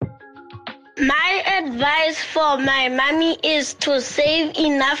My advice for my mommy is to save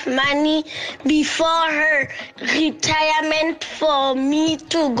enough money before her retirement for me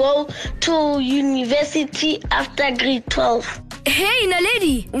to go to university after grade 12. Hey,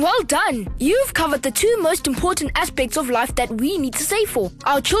 Naledi, well done. You've covered the two most important aspects of life that we need to save for: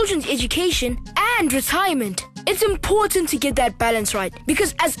 our children's education and retirement. It's important to get that balance right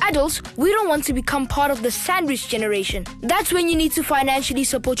because as adults, we don't want to become part of the sandwich generation. That's when you need to financially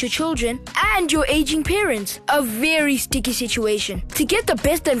support your children and your aging parents. A very sticky situation. To get the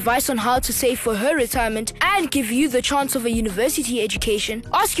best advice on how to save for her retirement and give you the chance of a university education,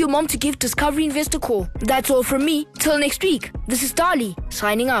 ask your mom to give Discovery Invest a call. That's all from me. Till next week, this is Dali,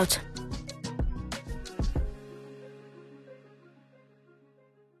 signing out.